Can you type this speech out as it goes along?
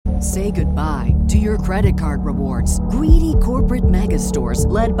Say goodbye to your credit card rewards. Greedy corporate mega stores,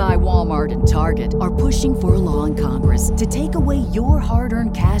 led by Walmart and Target, are pushing for a law in Congress to take away your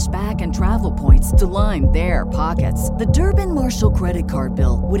hard-earned cash back and travel points to line their pockets. The Durbin-Marshall credit card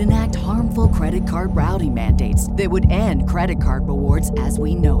bill would enact harmful credit card routing mandates that would end credit card rewards as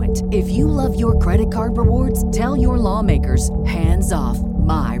we know it. If you love your credit card rewards, tell your lawmakers, hands off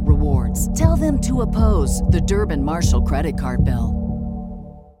my rewards. Tell them to oppose the Durbin-Marshall credit card bill.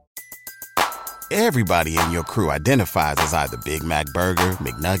 Everybody in your crew identifies as either Big Mac Burger,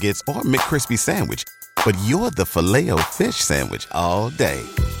 McNuggets, or McCrispy Sandwich. But you're the Filet-O-Fish Sandwich all day.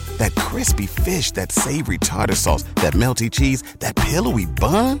 That crispy fish, that savory tartar sauce, that melty cheese, that pillowy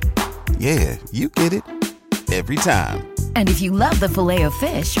bun. Yeah, you get it. Every time. And if you love the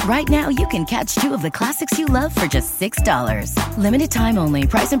Filet-O-Fish, right now you can catch two of the classics you love for just $6. Limited time only.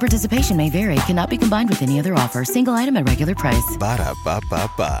 Price and participation may vary. Cannot be combined with any other offer. Single item at regular price.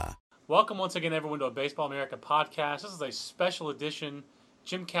 Ba-da-ba-ba-ba. Welcome once again, everyone, to a Baseball America podcast. This is a special edition.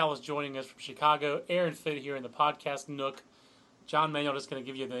 Jim Callis joining us from Chicago. Aaron Fitt here in the podcast nook. John Manuel just going to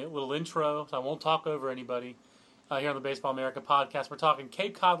give you the little intro, so I won't talk over anybody here on the Baseball America podcast. We're talking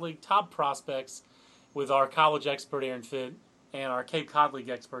Cape Cod League top prospects with our college expert, Aaron Fitt, and our Cape Cod League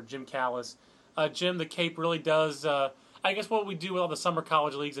expert, Jim Callis. Jim, the Cape really does, I guess what we do with all the summer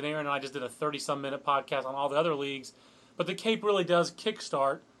college leagues, and Aaron and I just did a 30-some-minute podcast on all the other leagues, but the Cape really does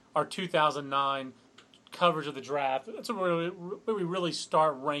kickstart our 2009 coverage of the draft. That's where we really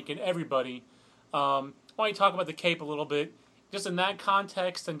start ranking everybody. Why don't you talk about the Cape a little bit, just in that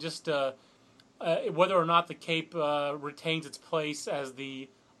context, and just whether or not the Cape retains its place as the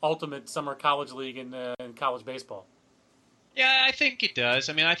ultimate summer college league in college baseball? Yeah, I think it does.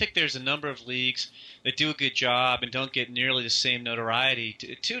 I mean, I think there's a number of leagues that do a good job and don't get nearly the same notoriety.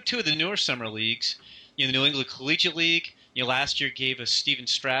 Two of the newer summer leagues, the New England Collegiate League, last year gave us Steven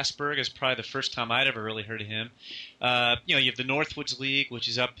Strasburg as probably the first time I'd ever really heard of him. You have the Northwoods League, which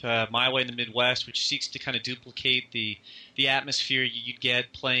is up my way in the Midwest, which seeks to kind of duplicate the atmosphere you'd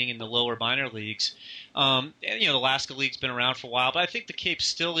get playing in the lower minor leagues. And, the Alaska League's been around for a while, but I think the Cape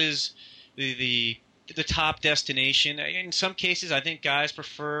still is the top destination. In some cases, I think guys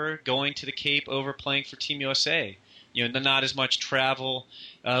prefer going to the Cape over playing for Team USA. Not as much travel,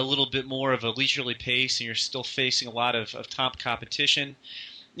 a little bit more of a leisurely pace, and you're still facing a lot of top competition.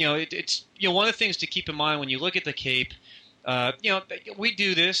 It's one of the things to keep in mind when you look at the Cape. We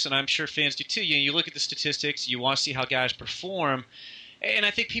do this, and I'm sure fans do too. You look at the statistics, you want to see how guys perform, and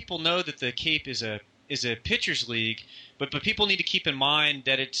I think people know that the Cape is a pitchers league, but people need to keep in mind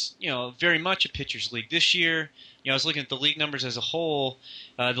that it's very much a pitchers league. This year, I was looking at the league numbers as a whole.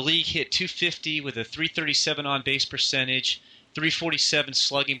 The league hit 250 with a 337 on base percentage, 347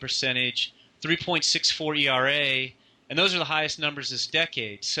 slugging percentage, 3.64 ERA, and those are the highest numbers this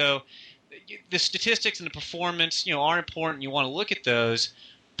decade. So the statistics and the performance, are important. You want to look at those,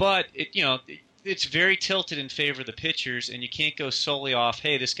 but it's very tilted in favor of the pitchers, and you can't go solely off,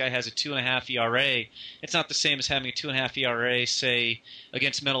 hey, this guy has a 2.5 ERA. It's not the same as having a 2.5 ERA, say,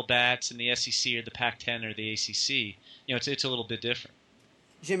 against metal bats in the SEC or the Pac-10 or the ACC. It's a little bit different.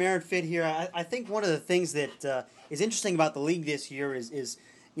 Jim, Aaron Fitt here. I think one of the things that is interesting about the league this year is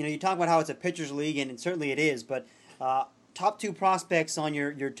you talk about how it's a pitchers league, and certainly it is, but top two prospects on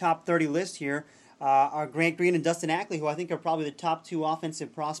your top 30 list here are Grant Green and Dustin Ackley, who I think are probably the top two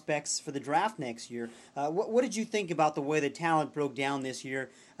offensive prospects for the draft next year. What did you think about the way the talent broke down this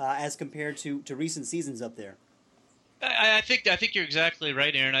year as compared to recent seasons up there? I think you're exactly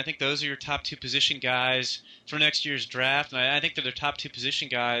right, Aaron. I think those are your top two position guys for next year's draft, and I think that they're top two position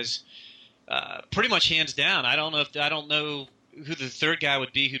guys pretty much hands down. I don't know who the third guy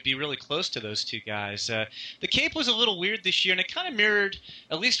would be who'd be really close to those two guys. The Cape was a little weird this year, and it kind of mirrored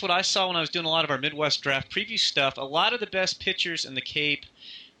at least what I saw when I was doing a lot of our Midwest draft preview stuff. A lot of the best pitchers in the Cape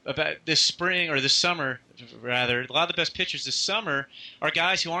about this spring, or this summer, rather, a lot of the best pitchers this summer are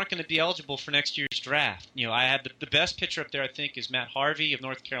guys who aren't going to be eligible for next year's draft. I had the best pitcher up there, I think, is Matt Harvey of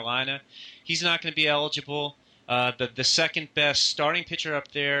North Carolina. He's not going to be eligible. The second best starting pitcher up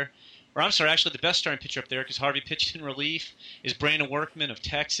there, or I'm sorry, actually the best starting pitcher up there, because Harvey pitched in relief, is Brandon Workman of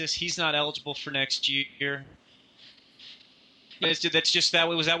Texas. He's not eligible for next year. That's just that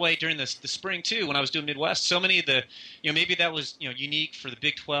way. It was that way during the spring too when I was doing Midwest. So many of the, maybe that was unique for the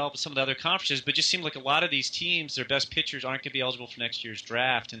Big 12 and some of the other conferences, but it just seemed like a lot of these teams, their best pitchers aren't going to be eligible for next year's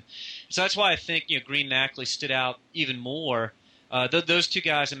draft, and so that's why I think Green and Ackley stood out even more. Those two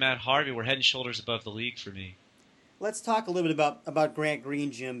guys and Matt Harvey were head and shoulders above the league for me. Let's talk a little bit about Grant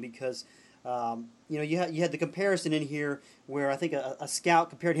Green, Jim, because you had the comparison in here where I think a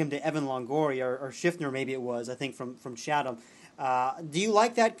scout compared him to Evan Longoria or Schiffner, maybe it was, I think from Chatham. Do you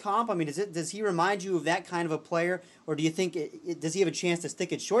like that comp? I mean, does he remind you of that kind of a player, or do you think does he have a chance to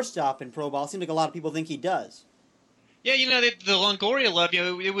stick at shortstop in pro ball? It seems like a lot of people think he does. Yeah, the Longoria love,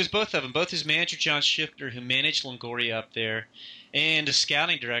 it was both of them. Both his manager, John Shifter, who managed Longoria up there, and a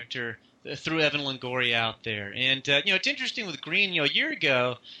scouting director threw Evan Longoria out there. And, it's interesting with Green. A year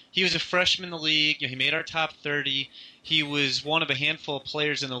ago, he was a freshman in the league. He made our top 30. He was one of a handful of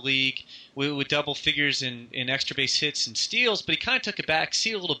players in the league with double figures in extra base hits and steals, but he kind of took a back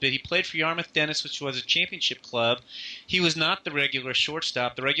seat a little bit. He played for Yarmouth Dennis, which was a championship club. He was not the regular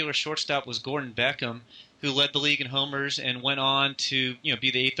shortstop. The regular shortstop was Gordon Beckham, who led the league in homers and went on to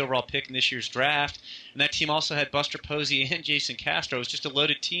be the 8th overall pick in this year's draft. And that team also had Buster Posey and Jason Castro. It was just a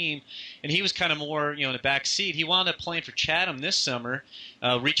loaded team, and he was kind of more in the back seat. He wound up playing for Chatham this summer,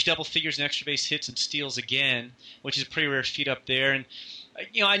 reached double figures in extra base hits and steals again, which is a pretty rare feat up there. And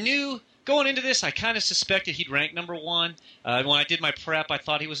I knew going into this, I kind of suspected he'd rank number one. When I did my prep, I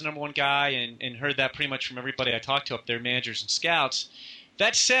thought he was the number one guy, and heard that pretty much from everybody I talked to up there, managers and scouts.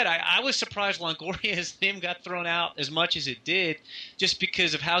 That said, I was surprised Longoria's name got thrown out as much as it did, just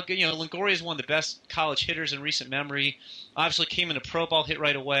because of how good. Longoria is one of the best college hitters in recent memory. Obviously came into pro ball, hit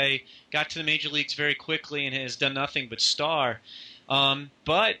right away, got to the major leagues very quickly, and has done nothing but star.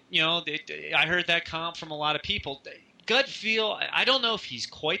 But I heard that comp from a lot of people. Gut feel, I don't know if he's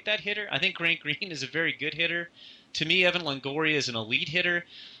quite that hitter. I think Grant Green is a very good hitter. To me, Evan Longoria is an elite hitter.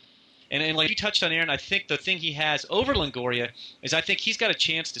 And like you touched on, Aaron, I think the thing he has over Longoria is I think he's got a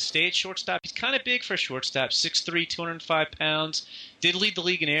chance to stay at shortstop. He's kind of big for a shortstop, 6'3", 205 pounds. Did lead the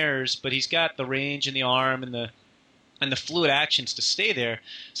league in errors, but he's got the range and the arm and the fluid actions to stay there.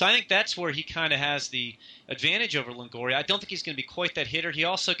 So I think that's where he kind of has the advantage over Longoria. I don't think he's going to be quite that hitter. He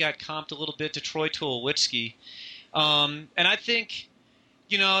also got comped a little bit to Troy Tulowitzki. And I think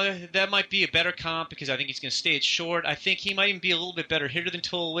that might be a better comp because I think he's going to stay at short. I think he might even be a little bit better hitter than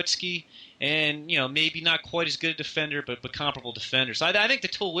Tulowitzki, and maybe not quite as good a defender, but comparable defender. So I think the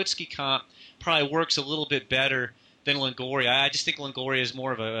Tulowitzki comp probably works a little bit better than Longoria. I just think Longoria is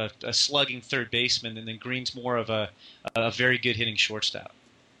more of a slugging third baseman, and then Green's more of a very good hitting shortstop.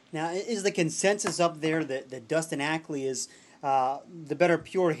 Now, is the consensus up there that Dustin Ackley is the better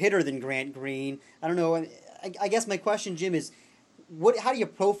pure hitter than Grant Green? I don't know. I guess my question, Jim, is how do you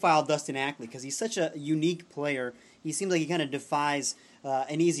profile Dustin Ackley? Because he's such a unique player. He seems like he kind of defies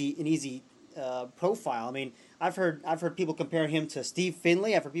an easy profile. I mean, I've heard people compare him to Steve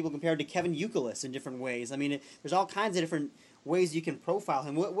Finley. I've heard people compare him to Kevin Youkilis in different ways. I mean, there's all kinds of different ways you can profile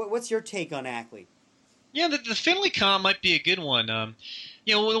him. What's your take on Ackley? Yeah, the Finley comp might be a good one. One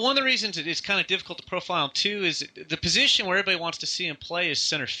of the reasons it's kind of difficult to profile him, too, is the position where everybody wants to see him play is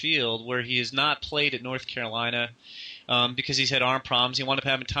center field, where he has not played at North Carolina because he's had arm problems. He wound up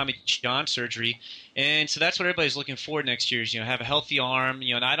having Tommy John surgery. And so that's what everybody's looking for next year is, have a healthy arm.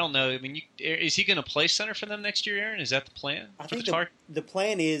 And I don't know. I mean, is he going to play center for them next year, Aaron? Is that the plan? I think the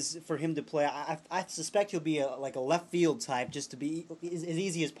plan is for him to play. I suspect he'll be like a left field type, just to be as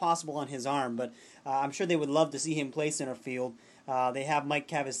easy as possible on his arm. But I'm sure they would love to see him play center field. They have Mike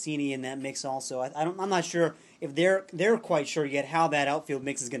Cavassini in that mix also. I'm not sure if they're quite sure yet how that outfield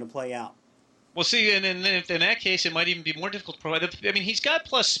mix is going to play out. Well, see, and then in that case, it might even be more difficult to provide. I mean, he's got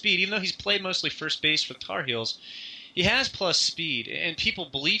plus speed, even though he's played mostly first base for the Tar Heels. He has plus speed, and people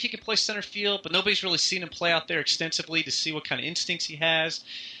believe he can play center field, but nobody's really seen him play out there extensively to see what kind of instincts he has,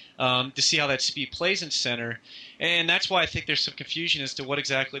 to see how that speed plays in center. And that's why I think there's some confusion as to what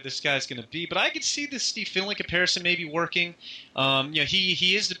exactly this guy's going to be. But I could see the Steve Finley comparison maybe working.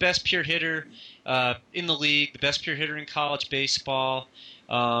 He is the best pure hitter in the league, the best pure hitter in college baseball.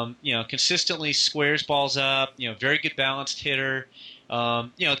 Consistently squares balls up, very good balanced hitter,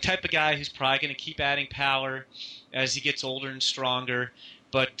 type of guy who's probably going to keep adding power as he gets older and stronger.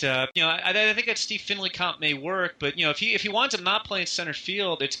 But, I think that Steve Finley comp may work, but, if he winds up not playing center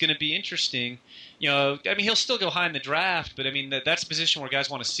field, it's going to be interesting. He'll still go high in the draft, but, that's a position where guys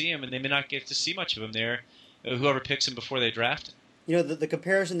want to see him, and they may not get to see much of him there, whoever picks him before they draft him. The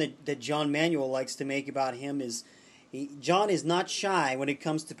comparison that John Manuel likes to make about him is John is not shy when it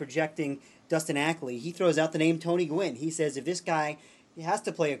comes to projecting Dustin Ackley. He throws out the name Tony Gwynn. He says if this guy has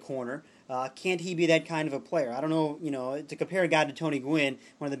to play a corner, can't he be that kind of a player? I don't know, to compare a guy to Tony Gwynn,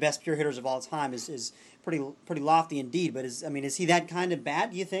 one of the best pure hitters of all time, is pretty lofty indeed. But is he that kind of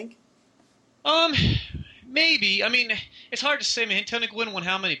bad, do you think? Maybe. It's hard to say. Tony Gwynn won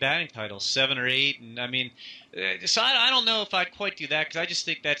how many batting titles? 7 or 8? And so I don't know if I'd quite do that because I just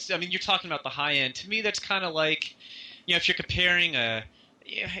think that's. You're talking about the high end. To me, that's kind of like, if you're comparing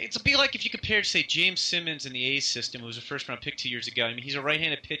it'd be like if you compared, say, James Simmons in the A's system, who was a first-round pick 2 years ago. He's a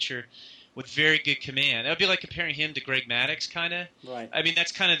right-handed pitcher with very good command. It would be like comparing him to Greg Maddux, kind of. Right. I mean,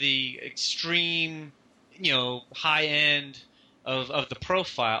 that's kind of the extreme, high end of the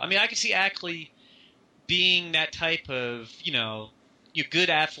profile. I mean, I could see Ackley being that type of, you good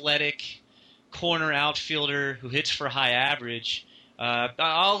athletic corner outfielder who hits for a high average.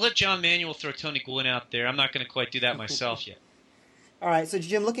 I'll let John Manuel throw Tony Gwynn out there. I'm not going to quite do that myself yet. All right, so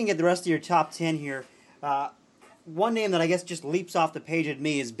Jim, looking at the rest of your top 10 here, one name that I guess just leaps off the page at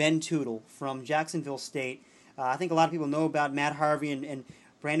me is Ben Tootle from Jacksonville State. I think a lot of people know about Matt Harvey and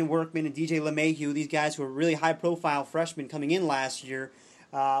Brandon Workman and DJ LeMahieu, these guys who were really high-profile freshmen coming in last year.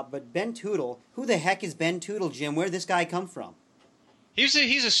 But Ben Tootle, who the heck is Ben Tootle, Jim? Where did this guy come from? He's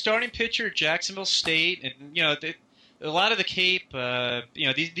a starting pitcher at Jacksonville State, and a lot of the Cape,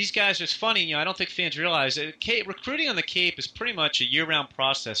 these guys. It's funny, I don't think fans realize that recruiting on the Cape is pretty much a year-round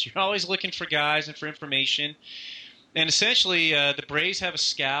process. You're always looking for guys and for information. And essentially, the Braves have a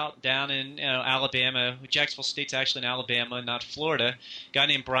scout down in Alabama. Jacksonville State's actually in Alabama, not Florida. A guy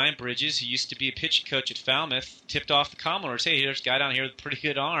named Brian Bridges, who used to be a pitching coach at Falmouth, tipped off the Commodores. Hey, there's a guy down here with a pretty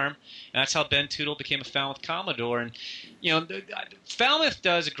good arm. And that's how Ben Tootle became a Falmouth Commodore. And Falmouth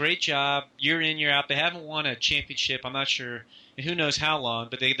does a great job year in, year out. They haven't won a championship. I'm not sure. Who knows how long,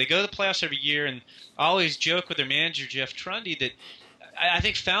 but they go to the playoffs every year. And I always joke with their manager, Jeff Trundy, that I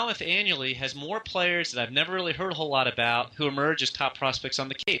think Falmouth annually has more players that I've never really heard a whole lot about who emerge as top prospects on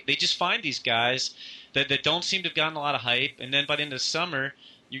the Cape. They just find these guys that don't seem to have gotten a lot of hype, and then by the end of the summer,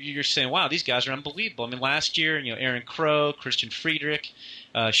 you're saying, wow, these guys are unbelievable. I mean, last year, Aaron Crow, Christian Friedrich,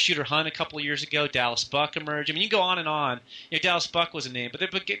 Shooter Hunt a couple of years ago, Dallas Buck emerged. I mean, you go on and on. Dallas Buck was a name, but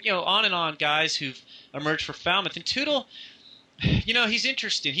on and on guys who've emerged for Falmouth. And Tootle, he's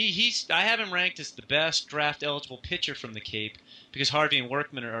interesting. I have him ranked as the best draft-eligible pitcher from the Cape, because Harvey and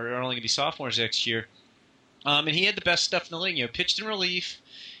Workman are only going to be sophomores next year. And he had the best stuff in the league. Pitched in relief,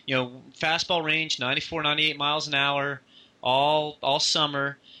 fastball range, 94, 98 miles an hour, all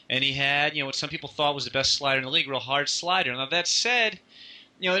summer. And he had, what some people thought was the best slider in the league, real hard slider. Now, that said,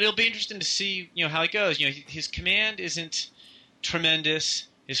 it'll be interesting to see, how he goes. His command isn't tremendous.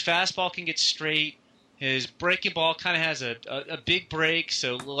 His fastball can get straight. His breaking ball kind of has a big break,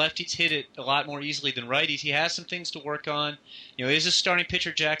 so lefties hit it a lot more easily than righties. He has some things to work on. He is a starting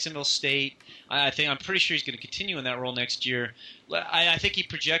pitcher at Jacksonville State. I'm pretty sure he's going to continue in that role next year. I think he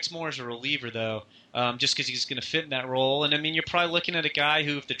projects more as a reliever, though, just because he's going to fit in that role. And, I mean, you're probably looking at a guy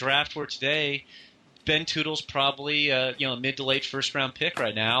who, if the draft were today, Ben Tootle's probably a mid to late first-round pick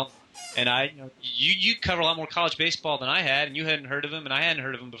right now. And you cover a lot more college baseball than I had, and you hadn't heard of him, and I hadn't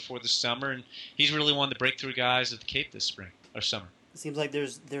heard of him before this summer, and he's really one of the breakthrough guys at the Cape this spring or summer. It seems like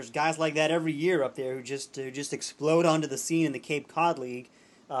there's guys like that every year up there who just explode onto the scene in the Cape Cod League.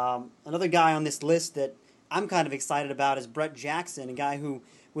 Another guy on this list that I'm kind of excited about is Brett Jackson, a guy who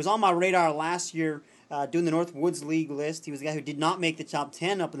was on my radar last year doing the North Woods League list. He was a guy who did not make the top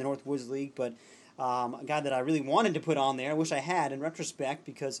 10 up in the North Woods League, but a guy that I really wanted to put on there. I wish I had in retrospect,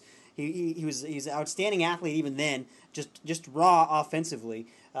 because he's an outstanding athlete even then, just raw offensively.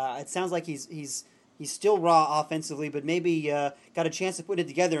 It sounds like he's still raw offensively, but maybe got a chance to put it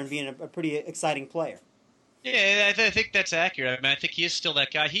together and being a pretty exciting player. Yeah, I think that's accurate. I mean, I think he is still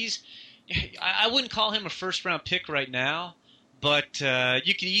that guy. I wouldn't call him a first-round pick right now, but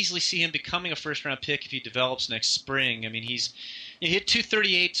you can easily see him becoming a first-round pick if he develops next spring. I mean, he hit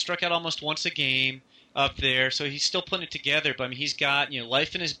 238, struck out almost once a game up there, so he's still putting it together. But I mean, he's got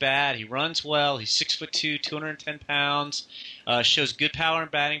life in his bat. He runs well. He's 6'2", 210 pounds. Shows good power in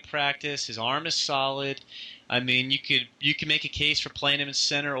batting practice. His arm is solid. I mean, you could make a case for playing him in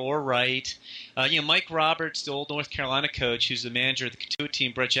center or right. Mike Roberts, the old North Carolina coach, who's the manager of the Cotuit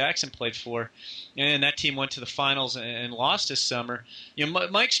team Brett Jackson played for, and that team went to the finals and lost this summer.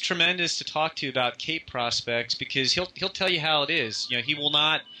 Mike's tremendous to talk to about Cape prospects, because he'll tell you how it is. He will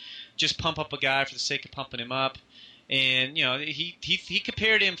not just pump up a guy for the sake of pumping him up. And he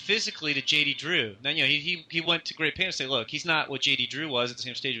compared him physically to J.D. Drew. Now he went to great pains to say, look, he's not what J.D. Drew was at the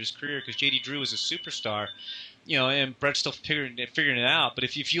same stage of his career, because J.D. Drew was a superstar. And Brett's still figuring it out. But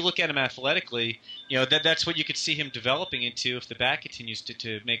if you look at him athletically, that's what you could see him developing into if the bat continues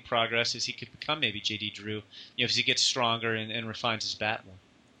to make progress, is he could become maybe J.D. Drew, as he gets stronger and refines his bat more.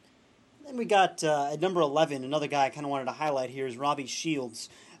 Then we got at number 11, another guy I kind of wanted to highlight here is Robbie Shields,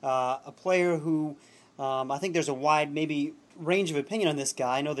 a player who I think there's a wide maybe range of opinion on this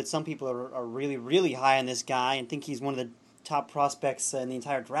guy. I know that some people are really, really high on this guy and think he's one of the top prospects in the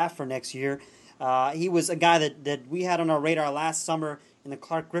entire draft for next year. He was a guy that we had on our radar last summer in the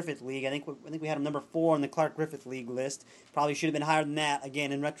Clark Griffith League. I think we had him number 4 on the Clark Griffith League list. Probably should have been higher than that,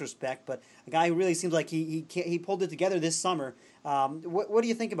 again, in retrospect. But a guy who really seems like he pulled it together this summer. What do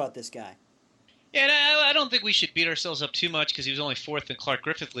you think about this guy? Yeah, and I don't think we should beat ourselves up too much because he was only fourth in Clark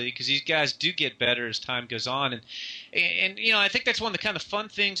Griffith League, because these guys do get better as time goes on, and I think that's one of the kind of fun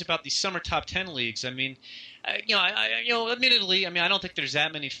things about these summer top 10 leagues. I mean, admittedly, I don't think there's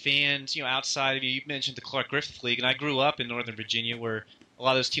that many fans, outside of you mentioned the Clark Griffith League, and I grew up in Northern Virginia where a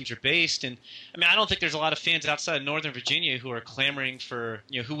lot of those teams are based, and I don't think there's a lot of fans outside of Northern Virginia who are clamoring for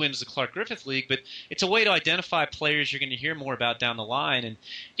who wins the Clark Griffith League, but it's a way to identify players you're going to hear more about down the line, and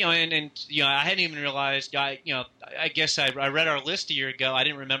I hadn't even realized I guess I read our list a year ago. I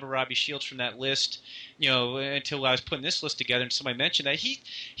didn't remember Robbie Shields from that list until I was putting this list together, and somebody mentioned that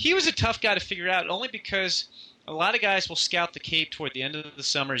he was a tough guy to figure out, only because a lot of guys will scout the Cape toward the end of the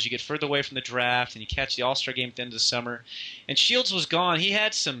summer as you get further away from the draft and you catch the All-Star game at the end of the summer. And Shields was gone. He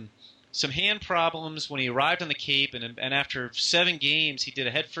had some hand problems when he arrived on the Cape, and after 7 games, he did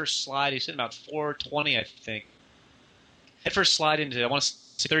a headfirst slide. He was hitting about 420, I think. Headfirst slide into, I want to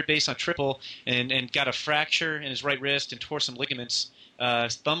say, third base on triple, and got a fracture in his right wrist and tore some ligaments,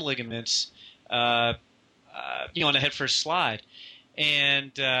 thumb ligaments, on a headfirst slide.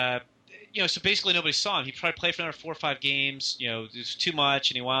 And so basically nobody saw him. He tried to play for another 4 or 5 games. It was too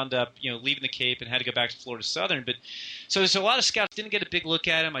much, and he wound up, leaving the Cape and had to go back to Florida Southern. But so a lot of scouts didn't get a big look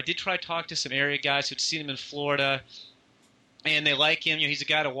at him. I did try to talk to some area guys who'd seen him in Florida, and they like him. He's a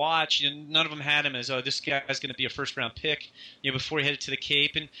guy to watch. None of them had him as, this guy's going to be a first-round pick, before he headed to the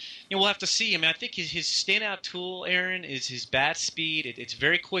Cape. And we'll have to see. I think his standout tool, Aaron, is his bat speed. It's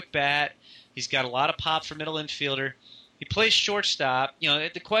very quick bat. He's got a lot of pop for middle infielder. He plays shortstop.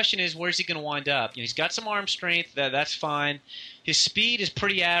 The question is, where's he going to wind up? He's got some arm strength. That's fine. His speed is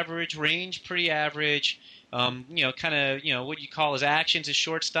pretty average. Range pretty average. Kind of what you call his actions as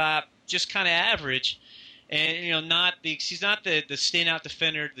shortstop, just kind of average. And he's not the standout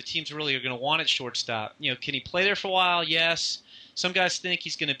defender the teams really are going to want at shortstop. Can he play there for a while? Yes. Some guys think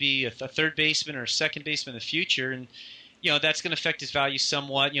he's going to be a third baseman or a second baseman in the future, and that's going to affect his value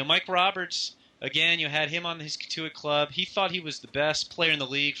somewhat. Mike Roberts. Again, you had him on his Cotuit club. He thought he was the best player in the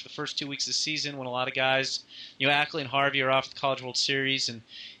league for the first 2 weeks of the season when a lot of guys, Ackley and Harvey are off the College World Series. And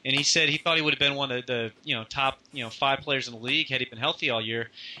he said he thought he would have been one of the top 5 players in the league had he been healthy all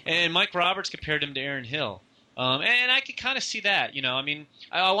year. And Mike Roberts compared him to Aaron Hill. And I could kind of see that.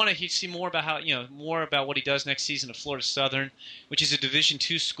 I want to see more about more about what he does next season at Florida Southern, which is a Division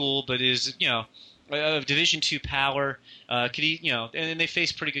II school, but is, of Division II power. Could he, and they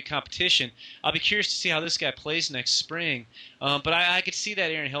face pretty good competition. I'll be curious to see how this guy plays next spring. But I could see that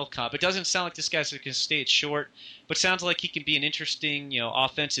Aaron Hill comp. It doesn't sound like this guy's going to stay at short, but sounds like he can be an interesting,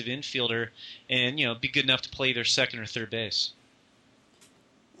 offensive infielder and, be good enough to play either second or third base.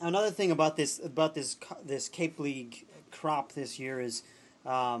 Another thing about this Cape League crop this year is,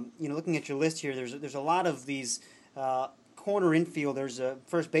 looking at your list here, there's a lot of these corner infielders,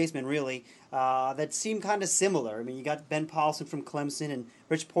 first baseman really, that seem kind of similar. You got Ben Paulson from Clemson and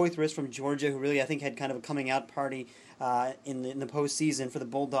Rich Poitras from Georgia, who really I think had kind of a coming out party in the postseason for the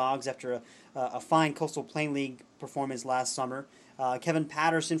Bulldogs after a fine Coastal Plain League performance last summer. Kevin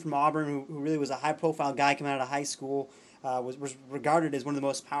Patterson from Auburn, who really was a high-profile guy coming out of high school, was regarded as one of the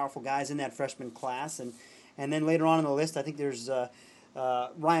most powerful guys in that freshman class. And then later on in the list, I think there's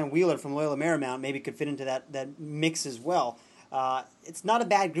Ryan Wheeler from Loyola Marymount maybe could fit into that mix as well. It's not a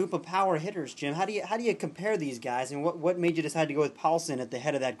bad group of power hitters, Jim. How do you compare these guys, and what made you decide to go with Paulson at the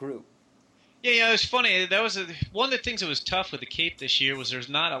head of that group? Yeah, it was funny. That was one of the things that was tough with the Cape this year was there's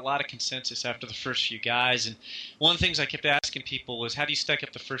not a lot of consensus after the first few guys. And one of the things I kept asking people was, how do you stack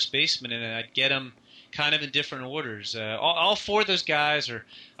up the first baseman? And I'd get them kind of in different orders. All 4 of those guys are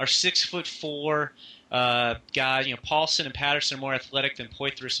 6'4" guys. Paulson and Patterson are more athletic than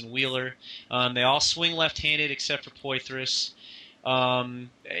Poitras and Wheeler. They all swing left-handed except for Poitras.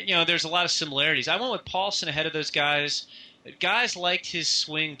 There's a lot of similarities. I went with Paulson ahead of those guys. Guys liked his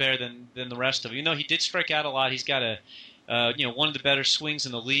swing better than the rest of them. He did strike out a lot. He's got one of the better swings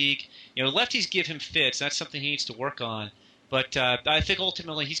in the league. Lefties give him fits. That's something he needs to work on. But I think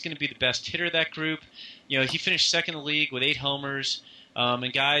ultimately he's going to be the best hitter of that group. He finished second in the league with 8 homers.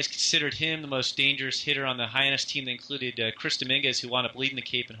 And guys considered him the most dangerous hitter on the Hyannis team. They included Chris Dominguez, who wound up leading the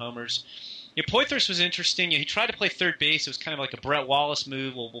Cape in homers. Poitras was interesting. He tried to play third base. It was kind of like a Brett Wallace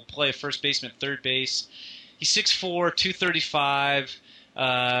move. We'll play a first baseman at third base. He's 6'4", 235.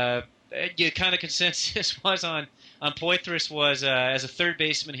 Kind of consensus was on Poitras was as a third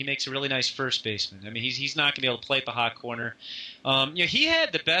baseman, he makes a really nice first baseman. He's not going to be able to play at the hot corner. He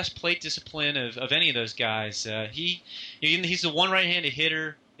had the best plate discipline of any of those guys. He's the one right-handed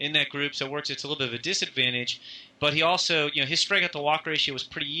hitter in that group, so it works. It's a little bit of a disadvantage. But he also, his strikeout to walk ratio was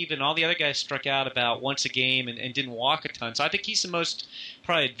pretty even. All the other guys struck out about once a game and didn't walk a ton. So I think he's the most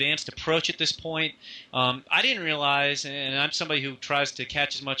probably advanced approach at this point. I didn't realize, and I'm somebody who tries to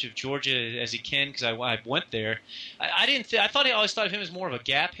catch as much of Georgia as he can because I went there. I always thought of him as more of a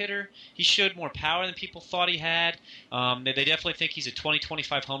gap hitter. He showed more power than people thought he had. They definitely think he's a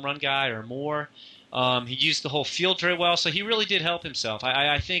 20-25 home run guy or more. He used the whole field very well, so he really did help himself.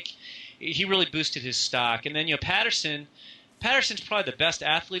 I think he really boosted his stock. And then, Patterson's probably the best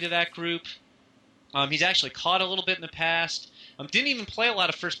athlete of that group. He's actually caught a little bit in the past. Didn't even play a lot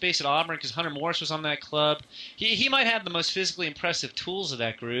of first base at Auburn because Hunter Morris was on that club. He might have the most physically impressive tools of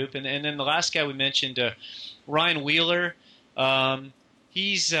that group. And then the last guy we mentioned, Ryan Wheeler,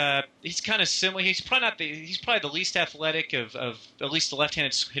 he's kind of similar. He's probably the least athletic of at least the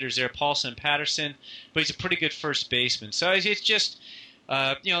left-handed hitters there, Paulson and Patterson, but he's a pretty good first baseman. So it's just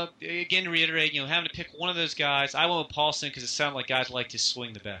again to reiterate, having to pick one of those guys, I went with Paulson because it sounded like guys like to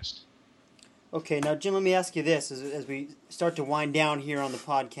swing the best. Okay, now Jim, let me ask you this as we start to wind down here on the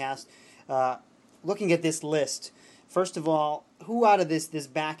podcast. Looking at this list, first of all, who out of this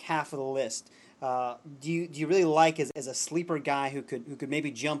back half of the list do you really like as a sleeper guy who could maybe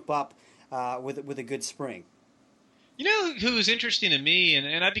jump up with a good spring? You know who's interesting to me,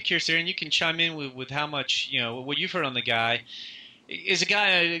 and I'd be curious, Aaron, you can chime in with how much what you've heard on the guy. Is a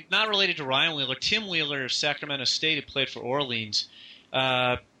guy not related to Ryan Wheeler, Tim Wheeler of Sacramento State, who played for Orleans.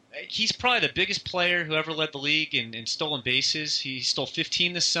 He's probably the biggest player who ever led the league in stolen bases. He stole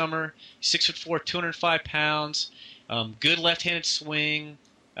 15 this summer. 6'4", 205 pounds. Good left-handed swing.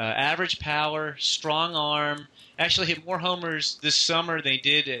 Average power. Strong arm. Actually hit more homers this summer than he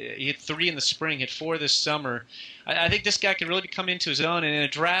did. He hit 3 in the spring. Hit 4 this summer. I think this guy could really come into his own. And in a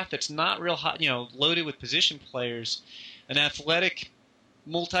draft that's not real hot, loaded with position players, an athletic,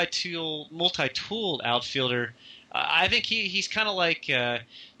 multi-tooled outfielder. I think he's kind of like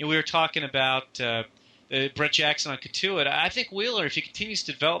we were talking about Brett Jackson on Katuitt. I think Wheeler, if he continues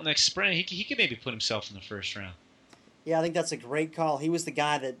to develop next spring, he could maybe put himself in the first round. Yeah, I think that's a great call. He was the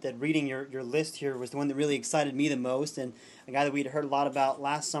guy that reading your list here was the one that really excited me the most, and a guy that we'd heard a lot about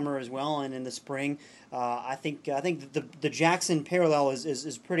last summer as well, and in the spring. I think the Jackson parallel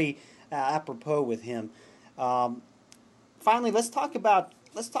is pretty apropos with him. Finally, let's talk about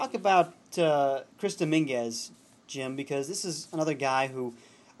Chris Dominguez, Jim, because this is another guy who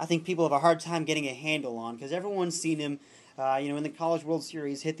I think people have a hard time getting a handle on because everyone's seen him, in the College World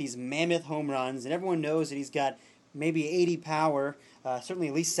Series hit these mammoth home runs, and everyone knows that he's got maybe 80 power, certainly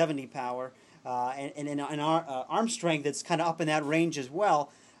at least 70 power, and an arm strength that's kind of up in that range as well.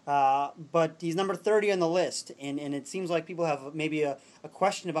 But he's number 30 on the list, and it seems like people have maybe a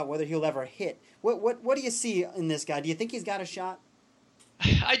question about whether he'll ever hit. What do you see in this guy? Do you think he's got a shot?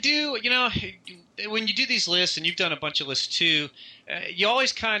 I do. When you do these lists, and you've done a bunch of lists too, you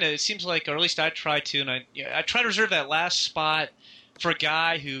always kind of, it seems like, or at least I try to, and I try to reserve that last spot for a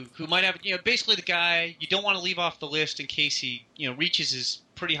guy who might have, basically the guy you don't want to leave off the list in case he, reaches his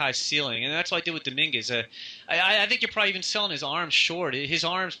pretty high ceiling. And that's what I did with Dominguez. I think you're probably even selling his arms short. His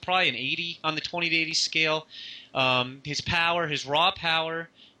arm's probably an 80 on the 20 to 80 scale. His power, his raw power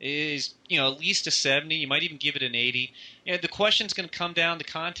is, at least a 70. You might even give it an 80. The question's going to come down to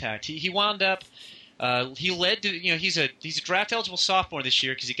contact. He wound up, he led to, he's a draft eligible sophomore this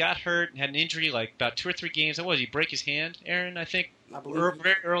year because he got hurt and had an injury like about 2 or 3 games. What was he break his hand, Aaron? I think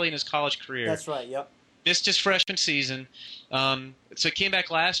very early in his college career. That's right. Yep. Missed his freshman season. So he came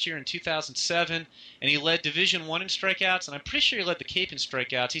back last year in 2007, and he led Division I in strikeouts, and I'm pretty sure he led the Cape in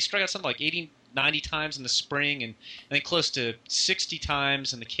strikeouts. He struck out something like 80, 90 times in the spring, and I think close to 60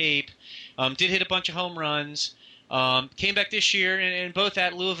 times in the Cape. Did hit a bunch of home runs. Came back this year, and both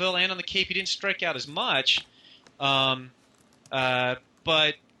at Louisville and on the Cape, he didn't strike out as much. But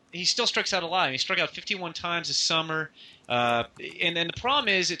he still strikes out a lot. He struck out 51 times this summer. And the problem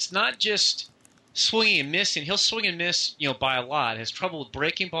is it's not just swinging and missing. He'll swing and miss, by a lot. Has trouble with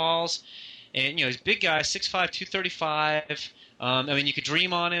breaking balls. And, he's a big guy, 6'5", 235. You could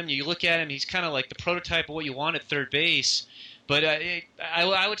dream on him. You look at him, he's kind of like the prototype of what you want at third base. But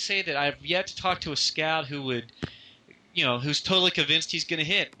I would say that I've yet to talk to a scout who would, who's totally convinced he's going to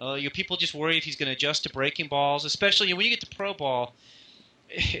hit. People just worry if he's going to adjust to breaking balls, especially when you get to pro ball.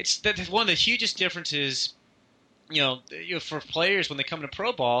 It's one of the hugest differences, for players when they come to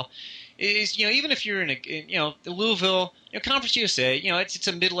pro ball is, even if you're in Louisville, Conference USA, it's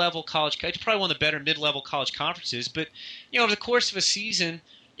a mid-level college. It's probably one of the better mid-level college conferences. But over the course of a season,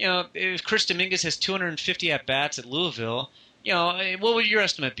 if Chris Dominguez has 250 at bats at Louisville, what would your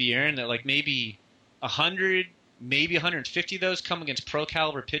estimate be, Aaron? That like maybe 100, maybe 150 of those come against pro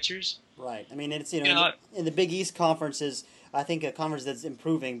caliber pitchers. Right. I mean, it's in the Big East conferences, I think a conference that's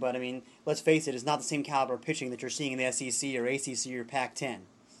improving, but I mean, let's face it, it's not the same caliber of pitching that you're seeing in the SEC or ACC or Pac-10.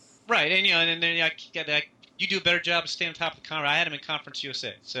 Right, and then you do a better job of staying on top of the conference. I had him in Conference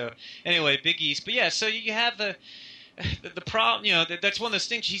USA. So anyway, Big East. But yeah, so you have the problem. That's one of those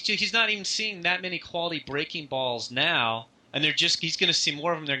things. He's not even seeing that many quality breaking balls now, and he's going to see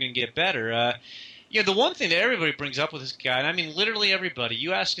more of them. They're going to get better. The one thing that everybody brings up with this guy, and I mean literally everybody,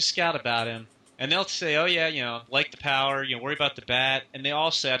 you ask a scout about him, and they'll say, oh yeah, like the power, worry about the bat, and they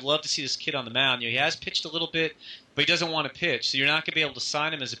all say, I'd love to see this kid on the mound. He has pitched a little bit, but he doesn't want to pitch, so you're not going to be able to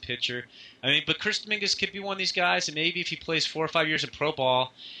sign him as a pitcher. I mean, but Chris Dominguez could be one of these guys, and maybe if he plays 4 or 5 years of pro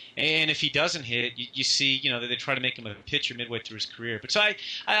ball, and if he doesn't hit, you see, that they try to make him a pitcher midway through his career. But so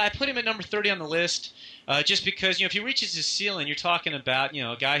I put him at number 30 on the list, just because, if he reaches his ceiling, you're talking about,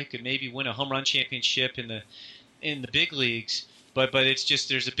 a guy who could maybe win a home run championship in the big leagues. But it's just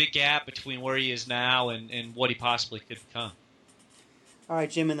there's a big gap between where he is now and what he possibly could become. All right,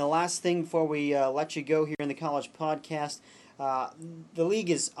 Jim, and the last thing before we let you go here in the college podcast, the league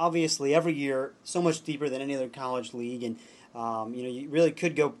is obviously every year so much deeper than any other college league, and you really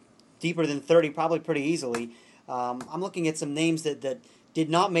could go deeper than 30 probably pretty easily. I'm looking at some names that did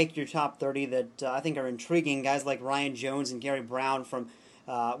not make your top 30 that I think are intriguing, guys like Ryan Jones and Gary Brown from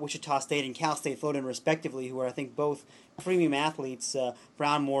Wichita State and Cal State Fullerton respectively, who are I think both premium athletes.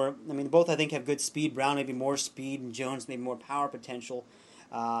 Brown both I think have good speed. Brown maybe more speed and Jones maybe more power potential.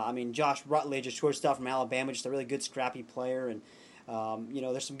 Josh Rutledge, a shortstop from Alabama, just a really good scrappy player, and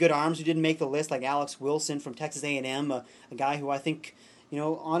there's some good arms who didn't make the list, like Alex Wilson from Texas A&M, a guy who I think,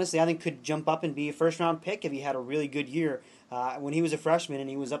 honestly, I think could jump up and be a first-round pick if he had a really good year. When he was a freshman and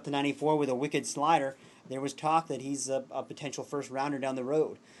he was up to 94 with a wicked slider, there was talk that he's a potential first-rounder down the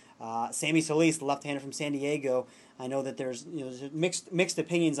road. Sammy Solis, the left-hander from San Diego, I know that there's mixed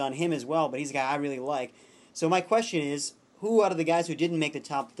opinions on him as well, but he's a guy I really like. So my question is, who out of the guys who didn't make the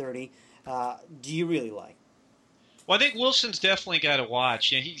top 30 do you really like? Well, I think Wilson's definitely got to watch.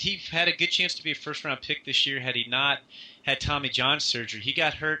 He had a good chance to be a first-round pick this year had he not had Tommy John surgery. He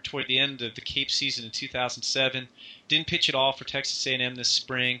got hurt toward the end of the Cape season in 2007, didn't pitch at all for Texas A&M this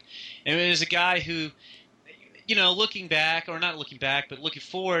spring, and it was a guy who, looking back, or not looking back, but looking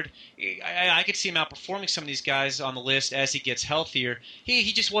forward, I could see him outperforming some of these guys on the list as he gets healthier.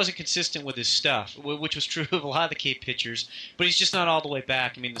 He just wasn't consistent with his stuff, which was true of a lot of the Cape pitchers, but he's just not all the way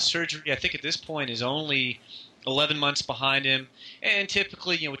back. I mean, the surgery, I think at this point, is only 11 months behind him, and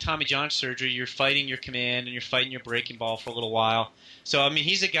typically, with Tommy John surgery, you're fighting your command and you're fighting your breaking ball for a little while. So,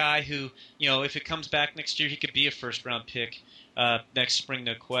 he's a guy who, if it comes back next year, he could be a first-round pick next spring,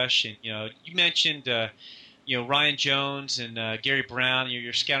 no question. You mentioned Ryan Jones and Gary Brown.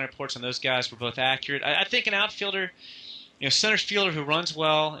 Your scouting reports on those guys were both accurate. I think an outfielder, center fielder who runs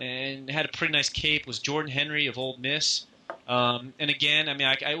well and had a pretty nice Cape was Jordan Henry of Ole Miss. And again,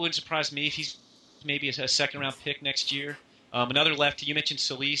 I wouldn't surprise me if he's maybe a second-round pick next year. Another lefty, you mentioned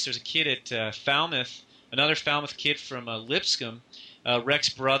Solis. There's a kid at Falmouth, another Falmouth kid from Lipscomb, Rex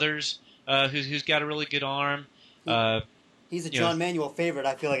Brothers, who's got a really good arm. He's a John Manuel favorite,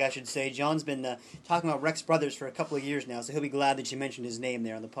 I feel like I should say. John's been talking about Rex Brothers for a couple of years now, so he'll be glad that you mentioned his name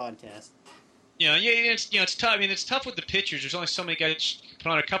there on the podcast. It's tough. It's tough with the pitchers. There's only so many guys.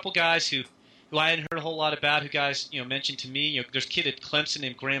 Put on a couple guys who I hadn't heard a whole lot about, who guys mentioned to me. There's a kid at Clemson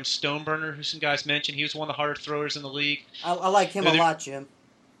named Graham Stoneburner, who some guys mentioned. He was one of the harder throwers in the league. I like him a lot, Jim.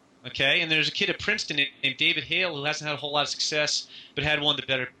 Okay, and there's a kid at Princeton named David Hale who hasn't had a whole lot of success, but had one of the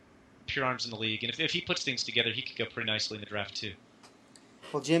better pure arms in the league. And if he puts things together, he could go pretty nicely in the draft too.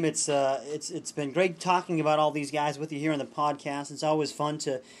 Well, Jim, it's been great talking about all these guys with you here on the podcast. It's always fun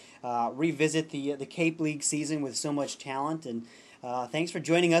to revisit the Cape League season with so much talent. And thanks for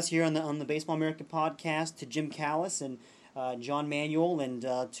joining us here on the Baseball America podcast. To Jim Callis and John Manuel, and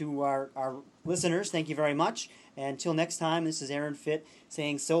to our listeners, thank you very much. And until next time, this is Aaron Fitt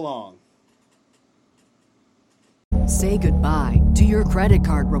saying so long. Say goodbye to your credit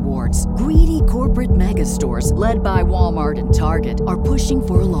card rewards. Greedy corporate mega stores, led by Walmart and Target, are pushing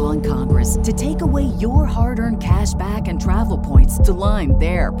for a law in Congress to take away your hard-earned cash back and travel points to line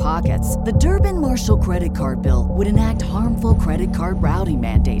their pockets. The Durbin-Marshall credit card bill would enact harmful credit card routing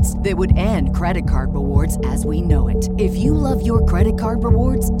mandates that would end credit card rewards as we know it. If you love your credit card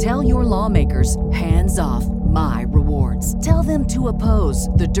rewards, tell your lawmakers, hands off my rewards. Tell them to oppose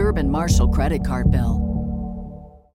the Durbin-Marshall credit card bill.